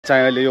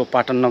चाहिँ अहिले यो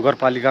पाटन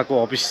नगरपालिकाको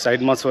अफिस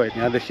साइडमा छु है।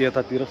 यहाँदेखि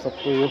यतातिर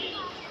सबै यो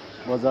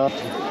बजार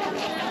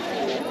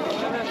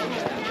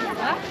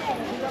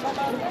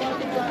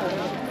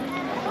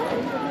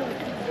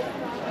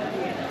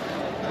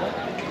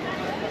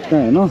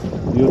हैन।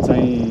 यो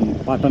चाहिँ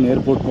पाटन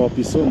एयरपोर्टको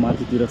अफिस हो।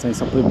 माथितिर चाहिँ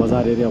सबै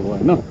बजार एरिया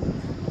भयो हैन।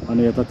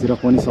 अनि यतातिर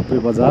पनि सबै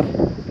बजार।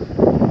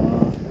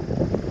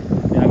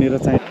 यहाँनिर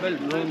चाहिँ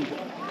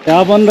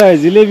क्या बन रहा है?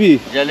 जलेबी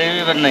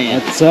जलेबी बन रही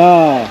है। अच्छा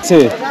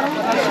से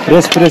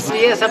फ्रेश फ्रेश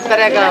ये सब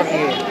तरह का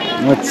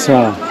ये। अच्छा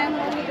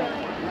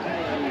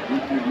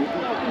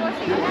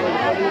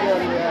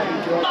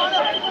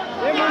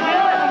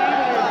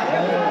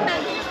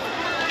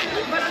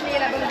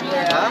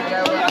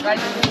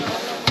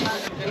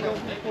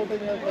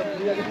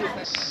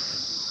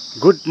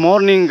good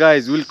morning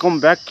guys, welcome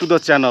back to the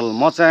channel.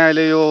 म चाहिँ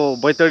अहिले यो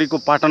बैतडीको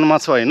पाटनमा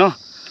छु हैन।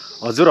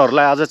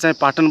 हजुरहरूलाई आज चाहिँ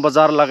पाटन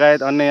बजार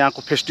लगायत अन्य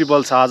यहाँको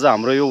फेस्टिभल छ। आज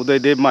हाम्रो यो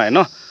उदयदेवमा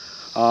हैन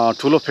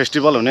ठुलो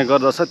फेस्टिभल हुने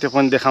गर्दछ, त्यो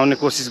पनि देखाउने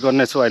कोसिस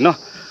गर्नेछु हैन।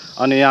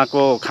 अनि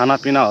यहाँको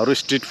खानापिनाहरू,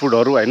 स्ट्रिट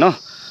फुडहरू हैन।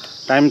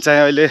 टाइम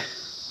चाहिँ अहिले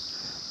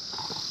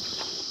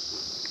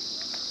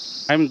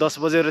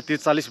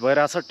 10:43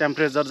 भइरहेछ।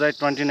 टेम्परेचर चाहिँ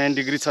 29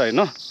 डिग्री छ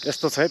हैन।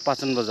 यस्तो छ है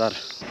पाटन बजार।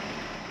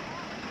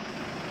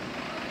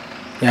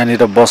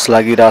 यहाँनिर बस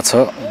लागिरहेछ,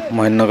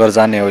 महेन्द्रनगर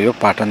जाने हो यो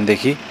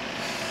पाटनदेखि।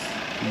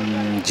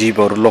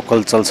 जीपहरू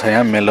लोकल चल्छ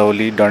यहाँ,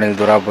 मेलौली,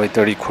 डडेलधुरा,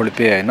 बैतडी,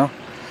 खोल्पे हैन।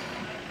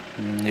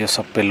 यो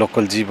सबै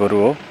लोकल जीपहरू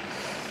हो।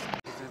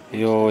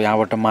 यो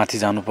यहाँबाट माथि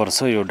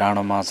जानुपर्छ। यो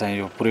डाँडोमा चाहिँ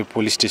यो पुरै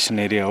पुलिस स्टेसन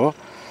एरिया हो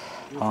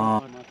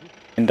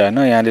हैन।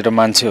 यहाँनिर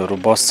मान्छेहरू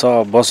बस्छ,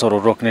 बसहरू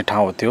रोक्ने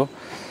ठाउँ हो त्यो।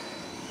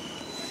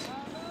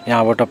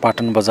 यहाँबाट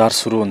पाटन बजार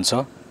सुरु हुन्छ।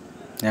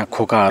 यहाँ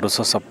खोकाहरू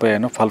छ सबै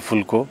हैन,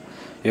 फलफुलको।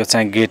 यो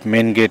चाहिँ गेट,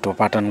 मेन गेट हो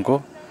पाटनको।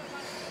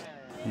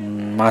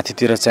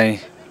 माथितिर चाहिँ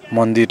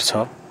मन्दिर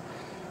छ,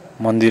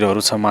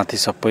 मन्दिरहरू छ माथि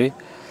सबै।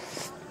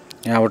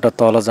 यहाँबाट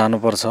तल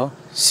जानुपर्छ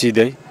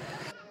सिधै।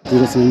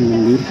 त्यो चाहिँ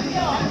मन्दिर।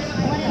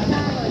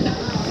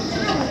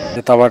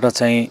 यताबाट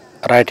चाहिँ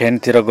राइट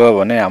ह्यान्डतिर गयो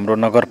भने हाम्रो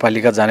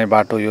नगरपालिका जाने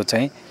बाटो। यो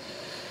चाहिँ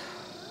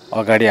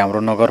अगाडि हाम्रो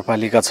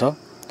नगरपालिका छ।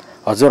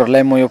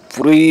 हजुरहरूलाई म यो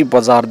पुरै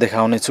बजार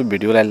देखाउने छु।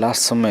 भिडियोलाई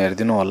लास्टसम्म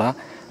हेरिदिनु होला,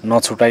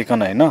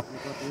 नछुटाइकन हैन।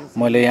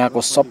 मैले यहाँको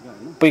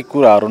सबै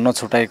कुराहरू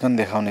नछुटाइकन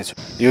देखाउने छु।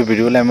 यो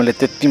भिडियोलाई मैले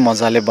त्यति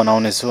मजाले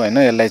बनाउने छु हैन।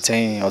 यसलाई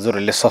चाहिँ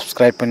हजुरहरूले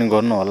सब्स्क्राइब पनि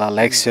गर्नु होला,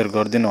 लाइक शेयर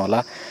गरिदिनु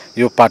होला।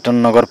 यो पाटन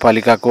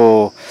नगरपालिकाको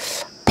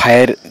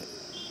फायर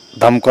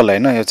दमकल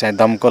हैन, यो चाहिँ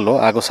दमकल हो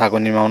आगो सागो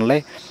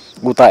निभाउनलाई।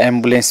 उता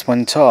एम्बुलेन्स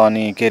पनि छ,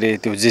 अनि के अरे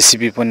त्यो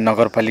जेसीबी पनि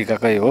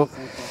नगरपालिकाकै हो।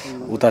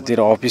 उतातिर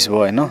अफिस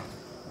भयो हैन,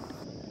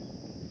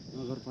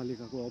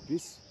 नगरपालिकाको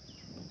अफिस,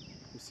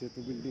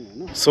 सेतो बिल्डिङ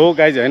हैन। सो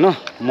गाइज हैन,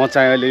 म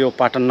चाहिँ अहिले यो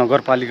पाटन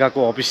नगरपालिकाको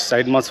अफिस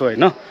साइडमा छु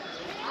हैन।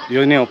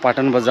 यो नै हो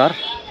पाटन बजार।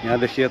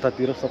 यहाँदेखि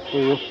यतातिर सबै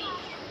यो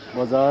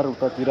बजार,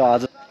 उतातिर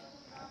आज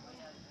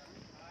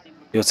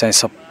यो चाहिँ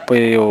सबै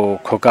यो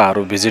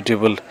खोकाहरू,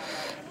 भेजिटेबल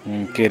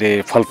के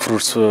अरे फल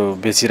फ्रुट्स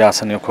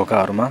बेचिरहेछन् यो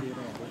खोकाहरूमा।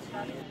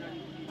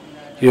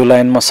 यो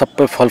लाइनमा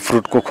सबै फल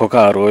फ्रुटको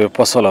खोकाहरू हो, यो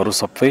पसलहरू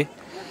सबै।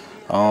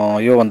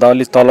 योभन्दा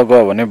अलि तल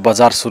गयो भने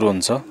बजार सुरु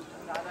हुन्छ।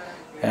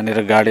 यहाँनिर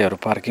गाडीहरू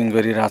पार्किङ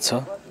गरिरहेछ।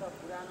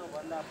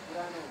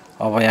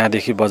 अब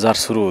यहाँदेखि बजार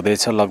सुरु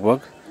हुँदैछ लगभग।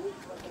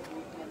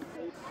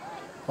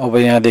 अब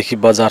यहाँदेखि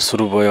बजार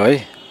सुरु भयो है।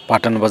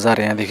 पाटन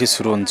बजार यहाँदेखि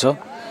सुरु हुन्छ।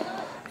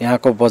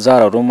 यहाँको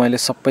बजारहरू मैले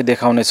सबै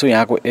देखाउने छु।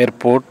 यहाँको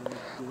एयरपोर्ट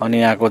अनि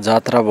यहाँको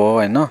जात्रा भयो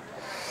हैन।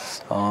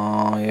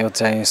 यो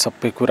चाहिँ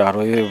सबै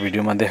कुराहरू यो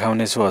भिडियोमा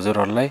देखाउने छु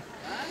हजुरहरूलाई।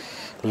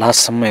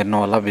 लास्टसम्म हेर्नु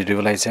होला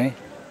भिडियोलाई चाहिँ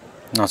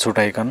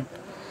नछुटाइकन।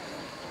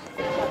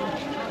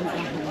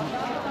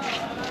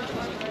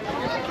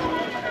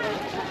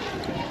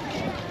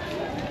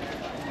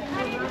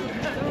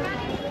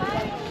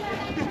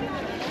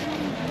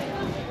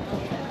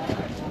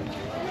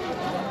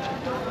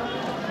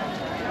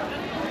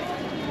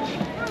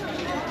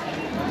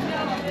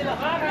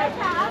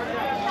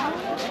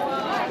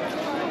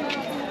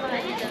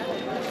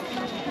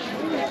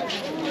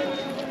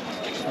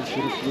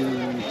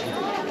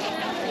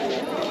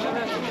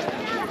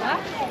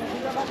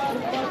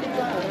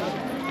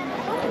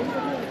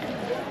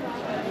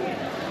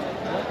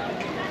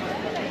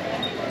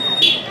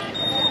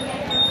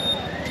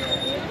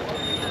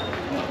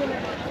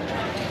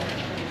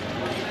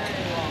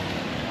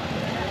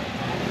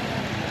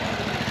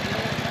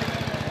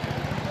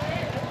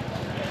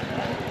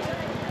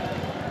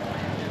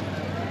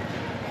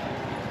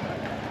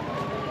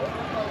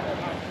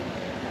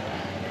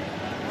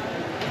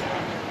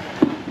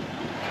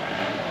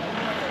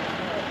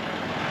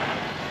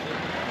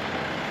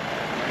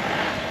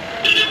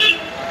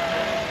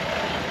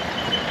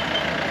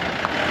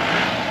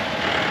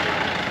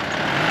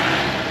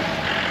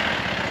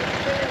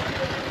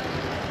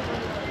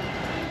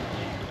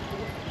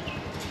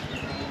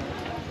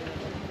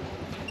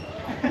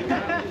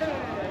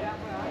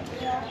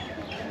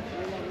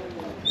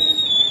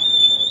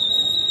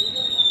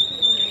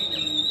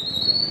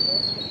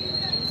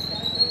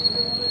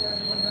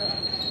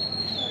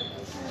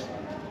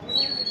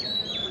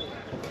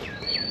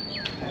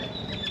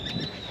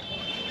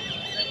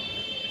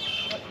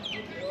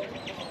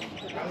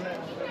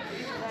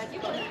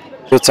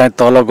 यो चाहिँ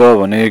तल गयो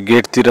भने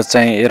गेटतिर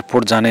चाहिँ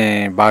एयरपोर्ट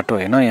जाने बाटो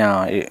हैन।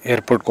 यहाँ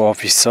एयरपोर्टको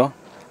अफिस छ।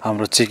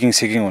 हाम्रो चेकिङ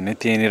हुने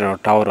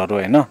त्यहीँनिर टावरहरू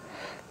हैन।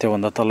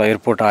 त्योभन्दा तल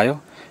एयरपोर्ट आयो।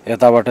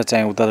 यताबाट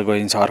चाहिँ उता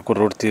गइन्छ अर्को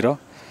रोडतिर।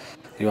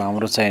 यो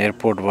हाम्रो चाहिँ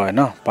एयरपोर्ट भयो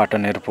हैन।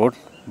 पाटन एयरपोर्ट,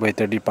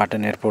 बैतडी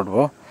पाटन एयरपोर्ट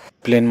भयो।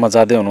 प्लेनमा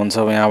जाँदै हुनुहुन्छ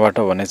यहाँबाट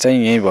भने चाहिँ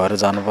यही भएर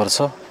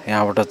जानुपर्छ।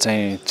 यहाँबाट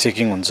चाहिँ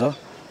चेकिङ हुन्छ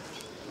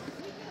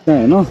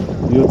हैन।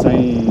 यो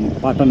चाहिँ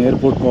पाटन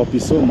एयरपोर्टको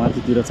अफिस हो।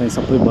 माथितिर चाहिँ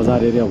सबै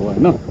बजार एरिया भयो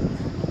हैन।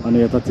 अनि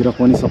यतातिर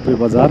पनि सबै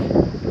बजार।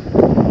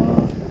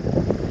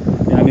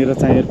 यहाँनिर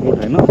चाहिँ एयरपोर्ट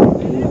हैन।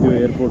 त्यो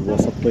एयरपोर्ट भयो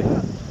सबै।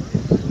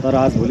 तर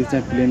आजभोलि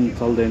चाहिँ प्लेन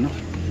चल्दैन।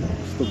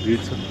 यस्तो भिड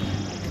छ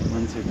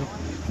मान्छेको।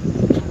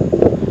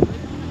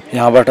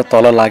 यहाँबाट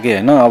तल लागे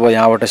हैन। अब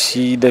यहाँबाट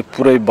सिधै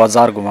पुरै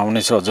बजार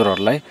घुमाउने छु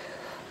हजुरहरूलाई।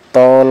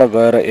 तल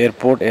गएर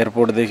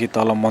एयरपोर्टदेखि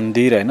तल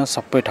मन्दिर हैन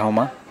सबै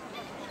ठाउँमा।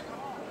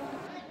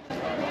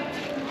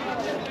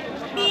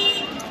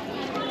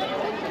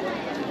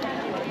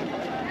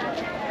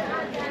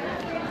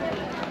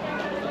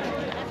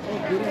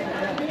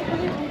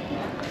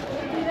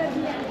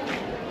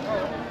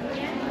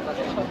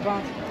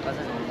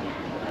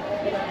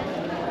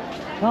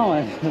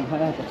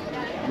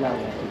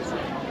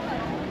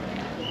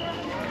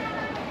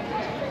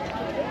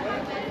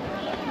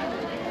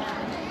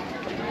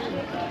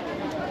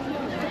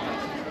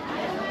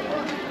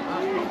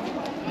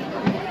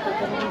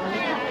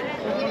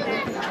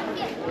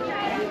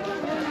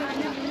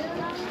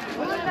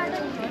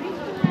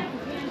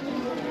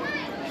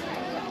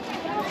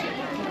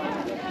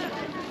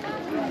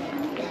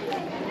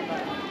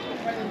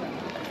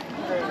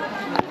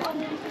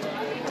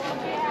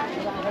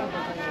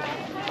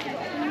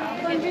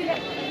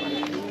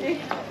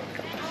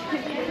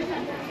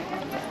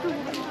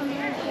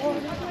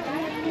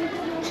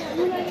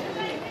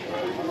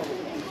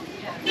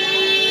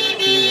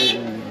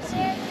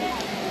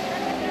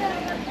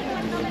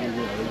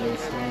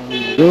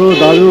 जो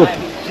दादू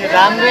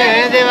रामरे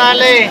है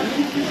दिवाली।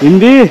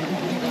 हिंदी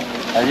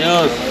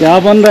हजुर क्या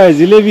बन रहा है?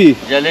 जलेबी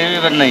जलेबी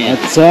बन रही है।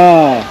 अच्छा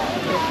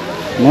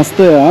मस्त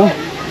है। हाँ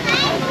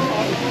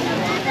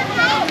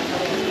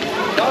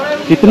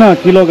कितना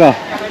किलो का?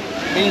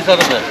 300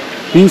 रुपये।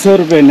 300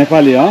 रुपये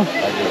नेपाली। हाँ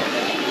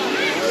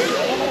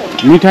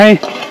मिठाई?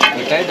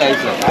 मिठाई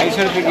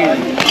 250 रुपये की।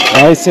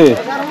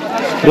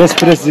 250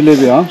 फ्रेश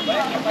जलेबी। हाँ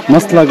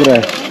मस्त लग रहा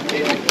है।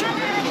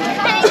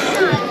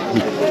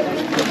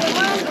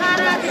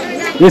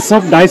 ये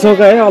सब 250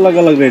 का है, अलग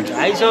अलग रेट?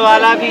 250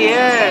 वाला भी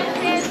है,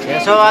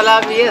 600 वाला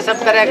भी है, सब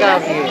तरह का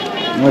भी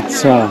है।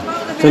 अच्छा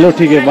चलो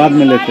ठीक है, बाद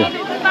में लेते हैं।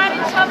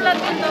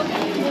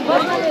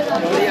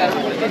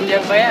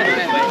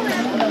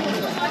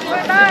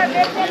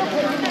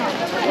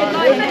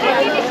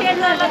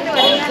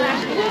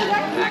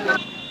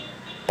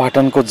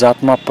 पाटनको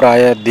जातमा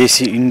प्राय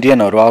देशी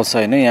इन्डियनहरू आउँछ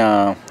हैन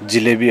यहाँ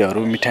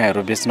जिलेबीहरू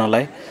मिठाईहरू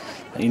बेच्नलाई।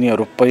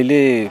 यिनीहरू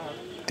पहिले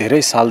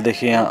धेरै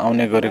सालदेखि यहाँ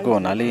आउने गरेको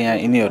हुनाले यहाँ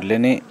यिनीहरूले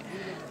नै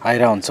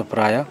आइरा हुन्छ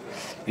प्राय।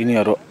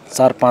 यिनीहरू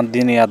 4-5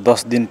 दिन या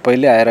 10 दिन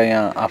पहिले आएर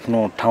यहाँ आफ्नो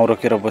ठाउँ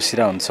रोकेर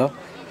बसिरा हुन्छ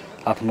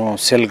आफ्नो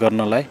सेल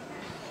गर्नलाई।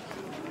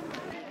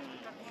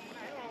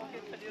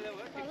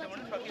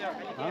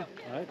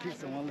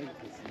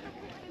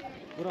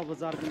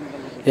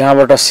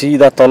 यहाँबाट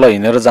सिधा तल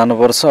हिँडेर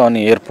जानुपर्छ अनि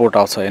एयरपोर्ट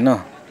आउँछ हैन।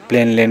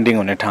 प्लेन ल्यान्डिङ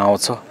हुने ठाउँ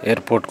आउँछ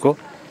एयरपोर्टको,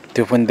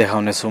 त्यो पनि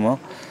देखाउने छु म।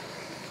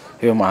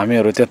 यो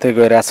हामीहरू त्यतै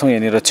गइरहेका छौँ।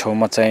 यहाँनिर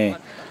छेउमा चाहिँ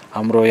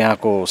हाम्रो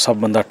यहाँको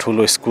सबभन्दा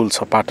ठुलो स्कुल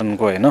छ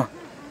पाटनको हैन।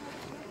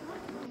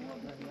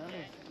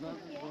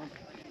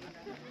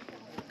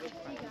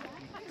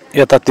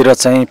 यतातिर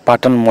चाहिँ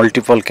पाटन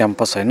मल्टिपल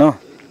क्याम्पस हैन,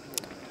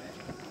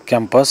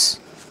 क्याम्पस।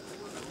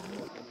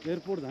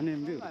 एयरपोर्ट जाने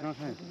हामी कहाँ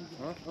खाए?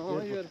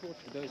 एयरपोर्ट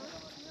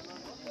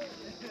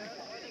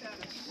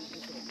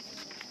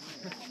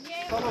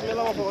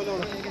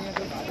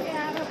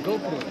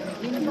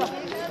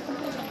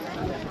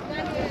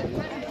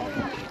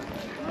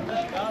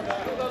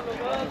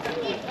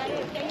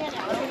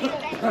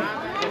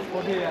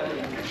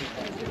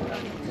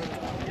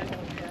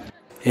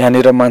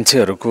यहाँनिर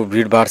मान्छेहरूको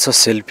भिडभाड छ।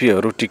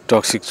 सेल्फीहरू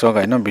टिकटक सिकटक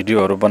हैन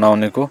भिडियोहरू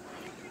बनाउनेको।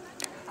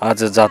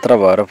 आज जात्रा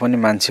भएर पनि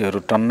मान्छेहरू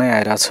टन्नै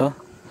आइरहेछ।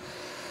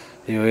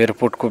 यो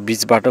एयरपोर्टको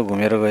बीचबाट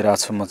घुमेर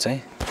गइरहेछु म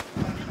चाहिँ।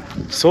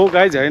 सो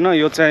गाइज हैन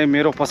यो चाहिँ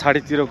मेरो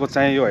पछाडितिरको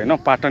चाहिँ यो हैन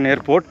पाटन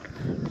एयरपोर्ट।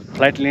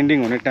 फ्लाइट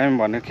ल्यान्डिङ हुने टाइम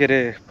भने के अरे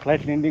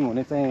फ्लाइट ल्यान्डिङ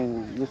हुने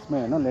चाहिँ यसमै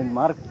हैन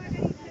ल्यान्डमार्क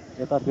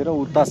यतातिर।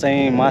 उता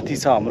चाहिँ माथि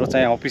छ हाम्रो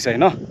चाहिँ अफिस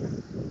हैन।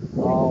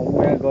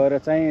 उहाँ गएर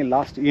चाहिँ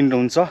लास्ट इन्ड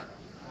हुन्छ।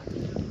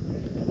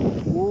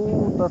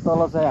 उता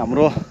तल चाहिँ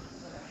हाम्रो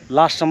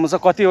लास्टसम्म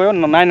चाहिँ कति हो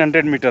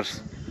 900 मिटर्स।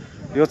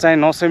 यो चाहिँ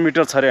 900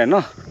 मिटर छ अरे हैन।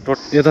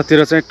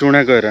 यतातिर चाहिँ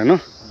टुना गएर हैन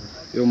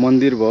यो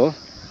मन्दिर भयो।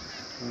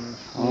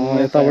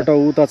 यताबाट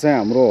उता चाहिँ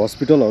हाम्रो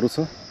हस्पिटलहरू छ,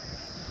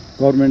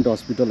 गभर्नमेन्ट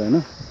हस्पिटल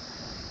हैन।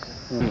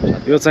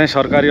 यो चाहिँ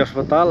सरकारी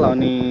अस्पताल।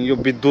 अनि यो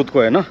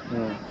विद्युतको हैन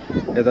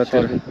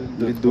यतातिर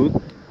विद्युत।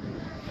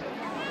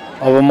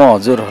 अब म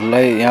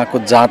हजुरहरूलाई यहाँको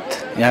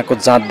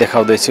जात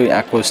देखाउँदैछु।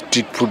 यहाँको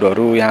स्ट्रिट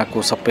फुडहरू,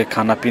 यहाँको सबै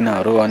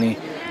खानापिनाहरू अनि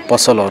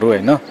पसलहरू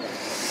हैन।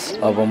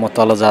 अब म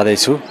तल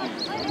जाँदैछु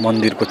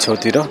मन्दिरको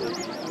छेउतिर।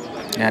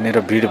 यहाँनिर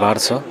भिडभाड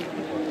छ।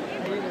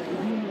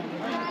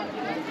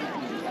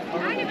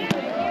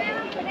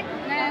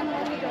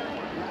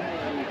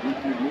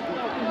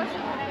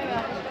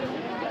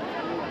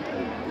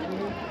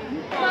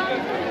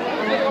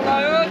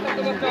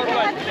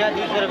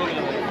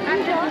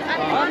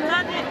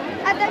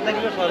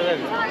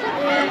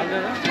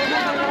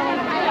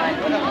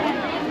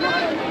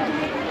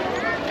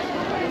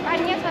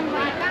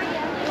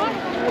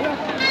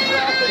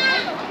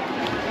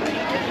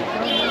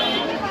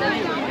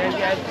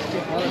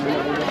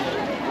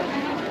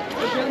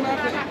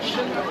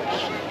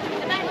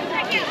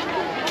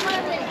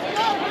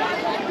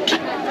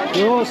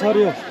 यो सर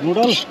यो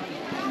नुडल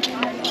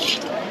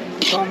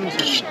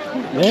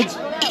भेज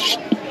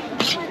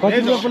कति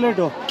रुपियाँ प्लेट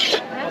हो?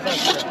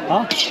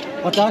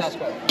 50।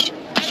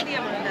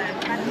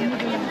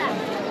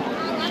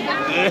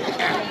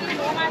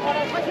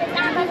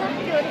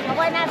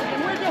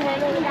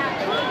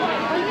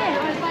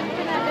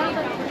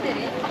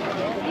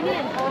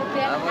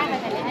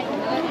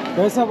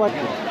 कैसा बात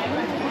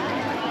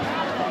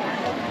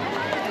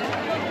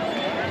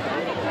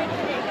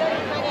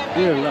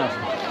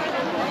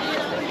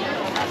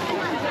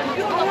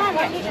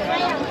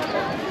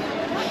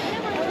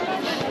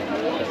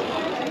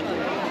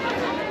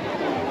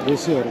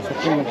देशीहरू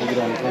सबैमा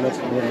पुगिरहनु कलेज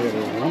बोलेर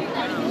हो।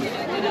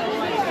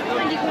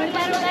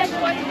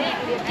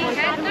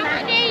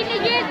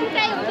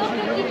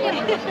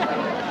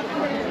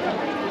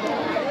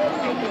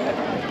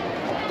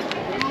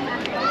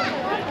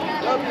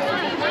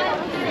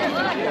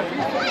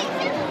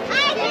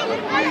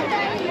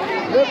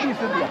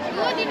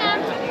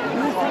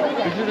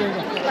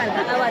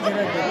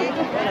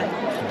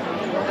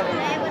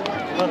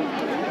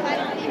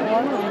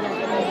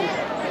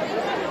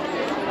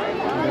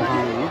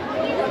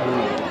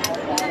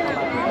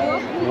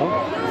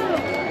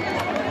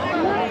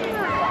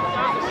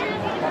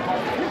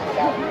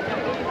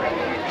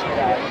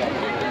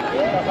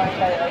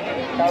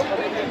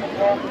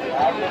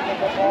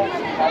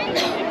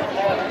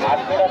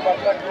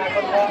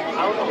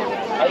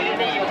 अहिले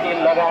नै यो तेल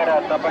लगाएर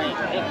तपाईँ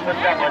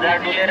एकपल्ट बजार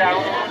डुलेर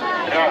आउनु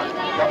र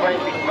तपाईँ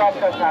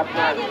विश्वासका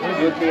साथमा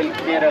यो तेल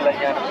किनेर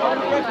लैजानु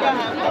सक्नुहुन्छ।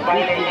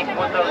 तपाईँले एक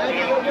बोतल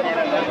तेल किनेर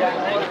जाऊ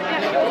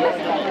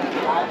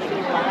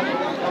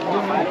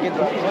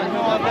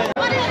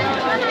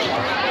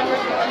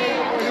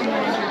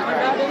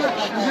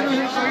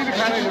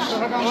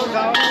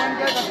जाऊ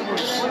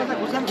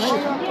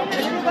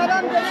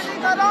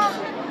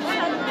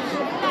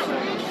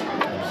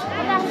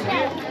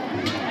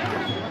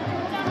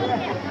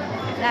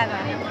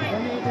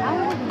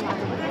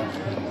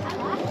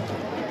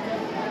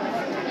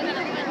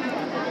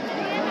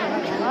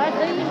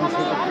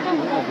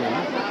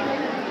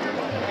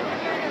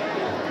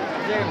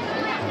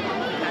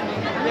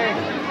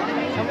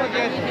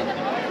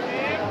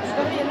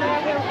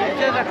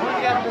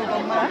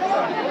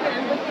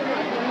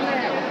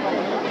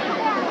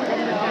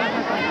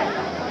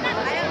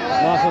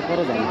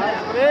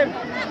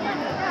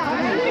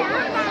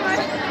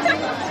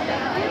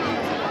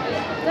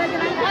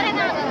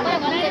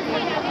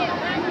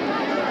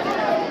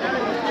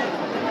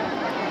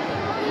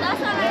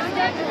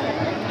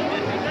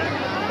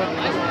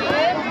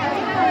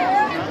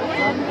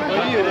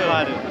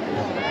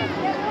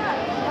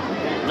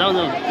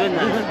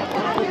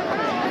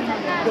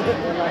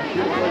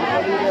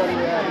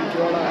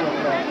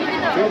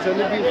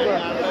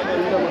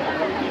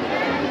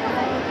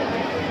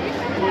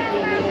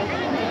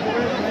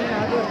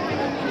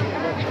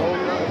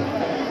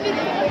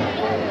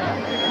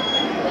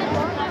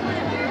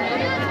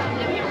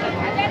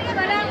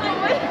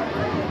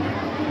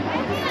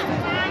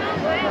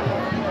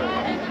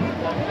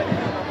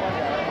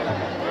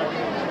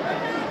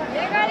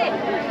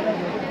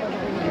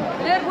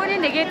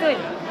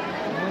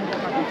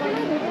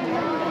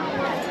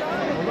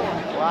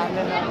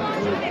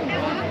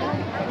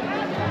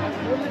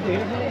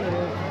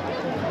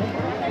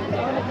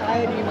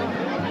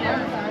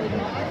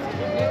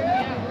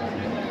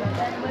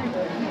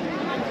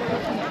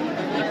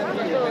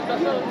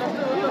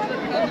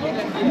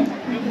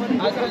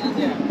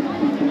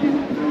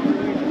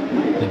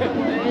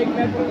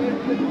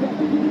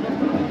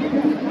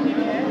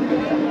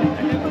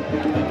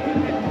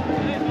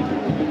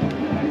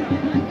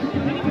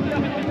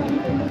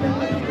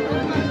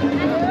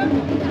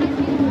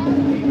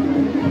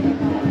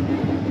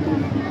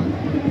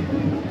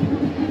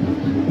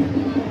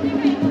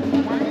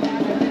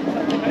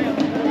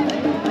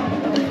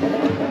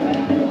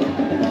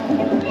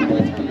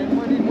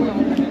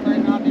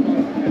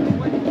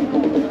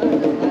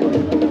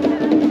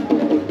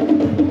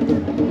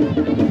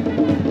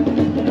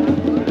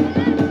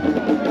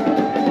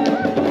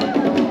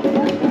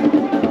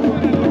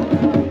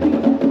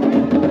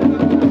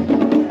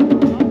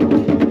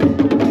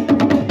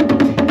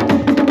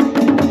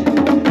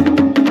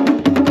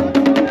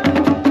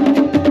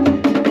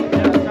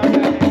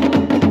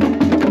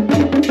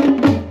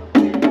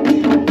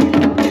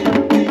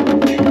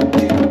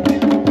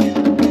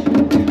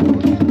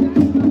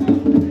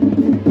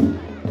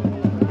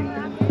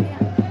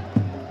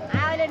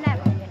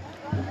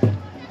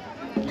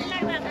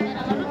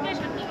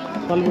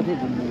तलमाथि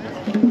घुम्नु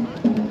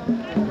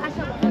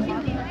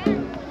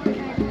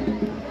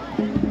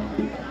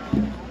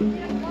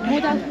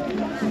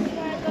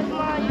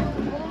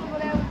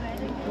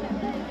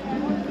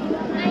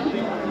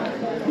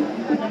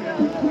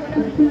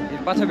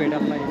पाछा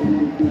भेटौँला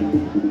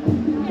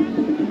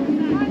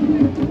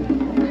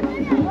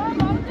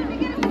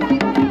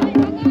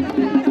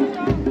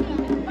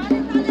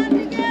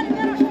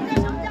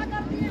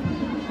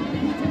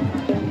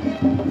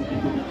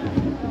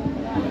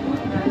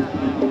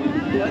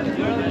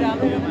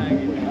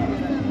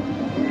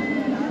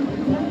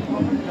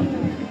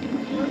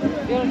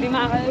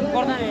दिमाग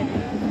गर्दा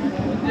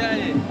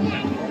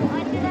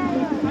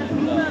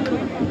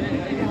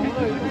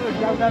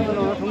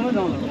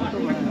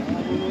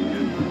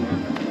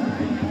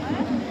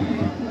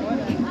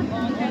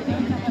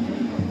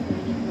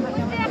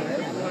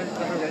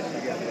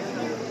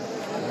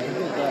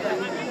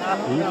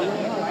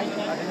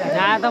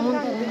जात मुन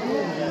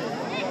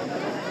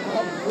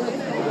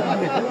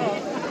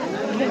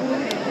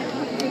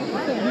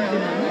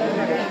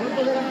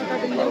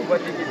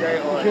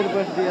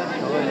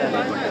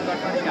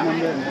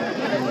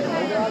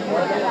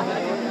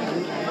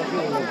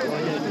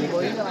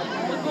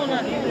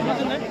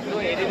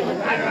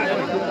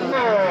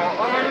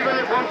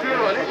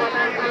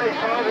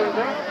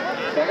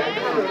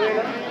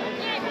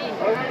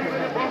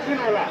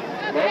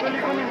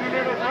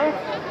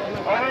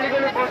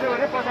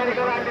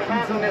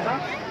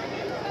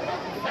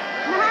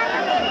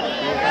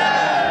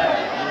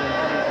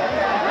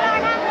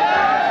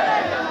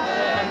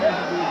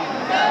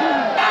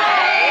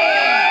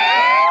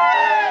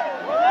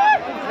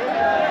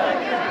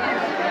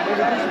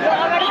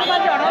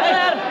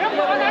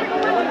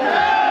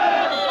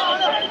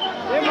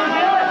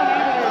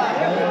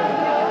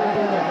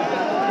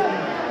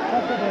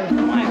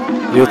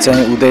यो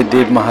चाहिँ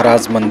उदयदेव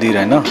महाराज मन्दिर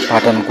हैन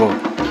पाटनको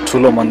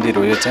ठुलो मन्दिर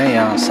हो यो चाहिँ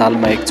यहाँ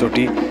सालमा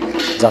एकचोटि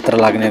जात्रा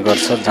लाग्ने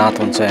गर्छ जात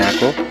हुन्छ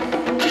यहाँको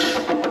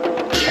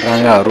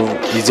राङ्गाहरू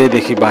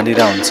हिजैदेखि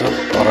बाँधिरा हुन्छ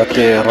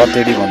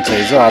रतेडी भन्छ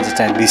हिजो आज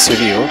चाहिँ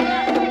दिसेडी हो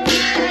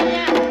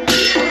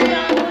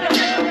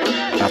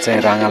यहाँ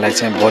चाहिँ राङ्गालाई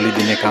चाहिँ बलि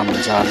दिने काम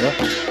हुन्छ आज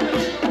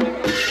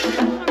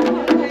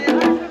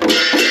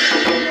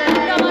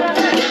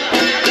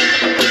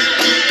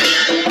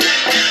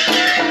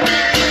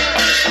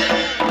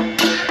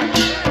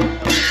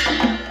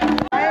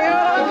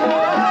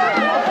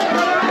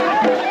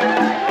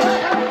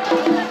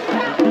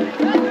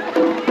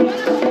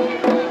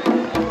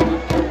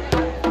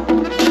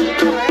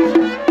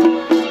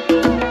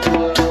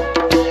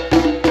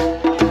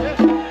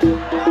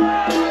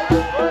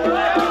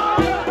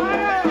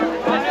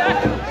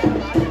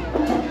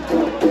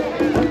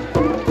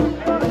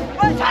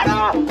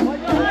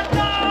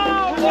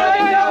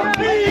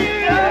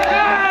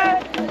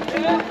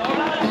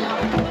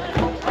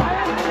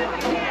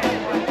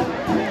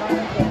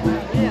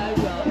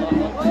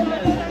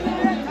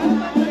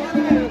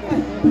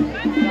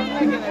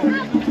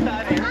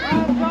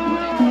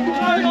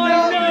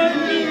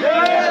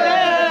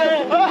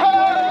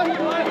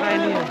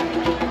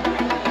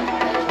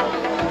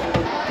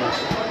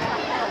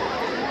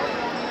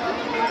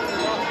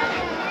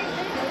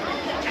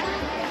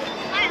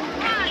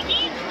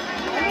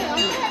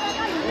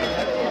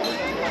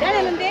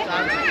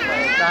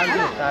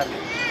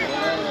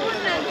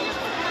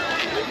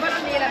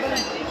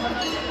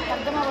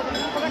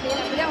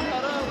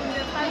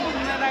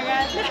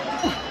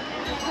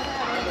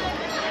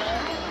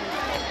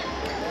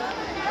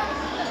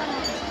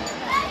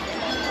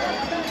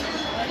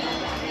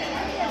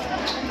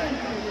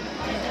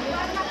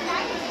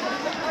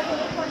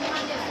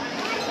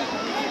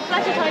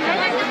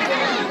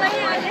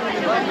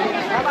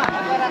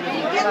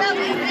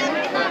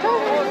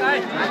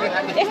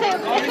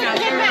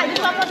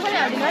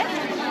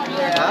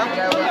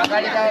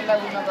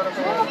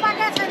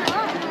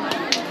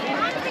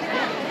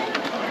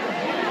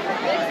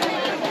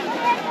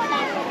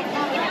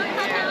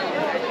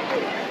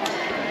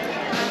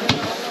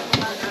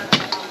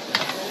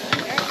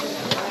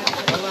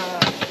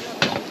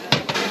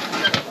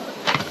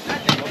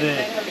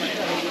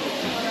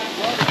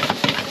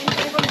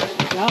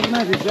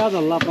ज्यादा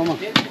हल्ला पमा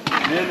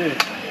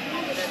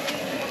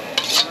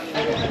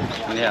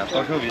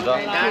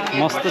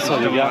मस्त छ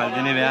यो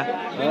हाल्दिने भ्या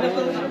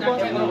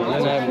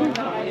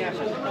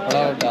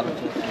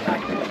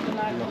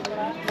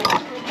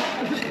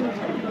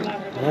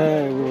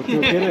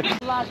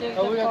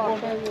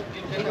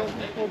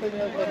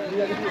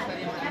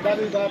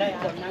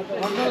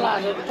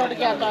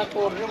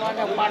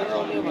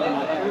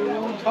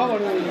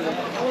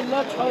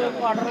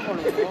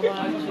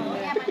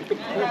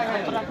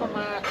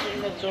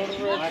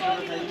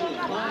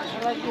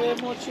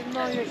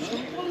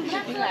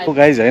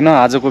गाइज हैन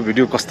आजको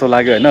भिडियो कस्तो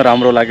लाग्यो हैन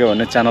राम्रो लाग्यो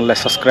भने च्यानललाई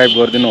सब्स्क्राइब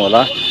गरिदिनु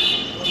होला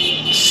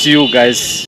सी यू गाइज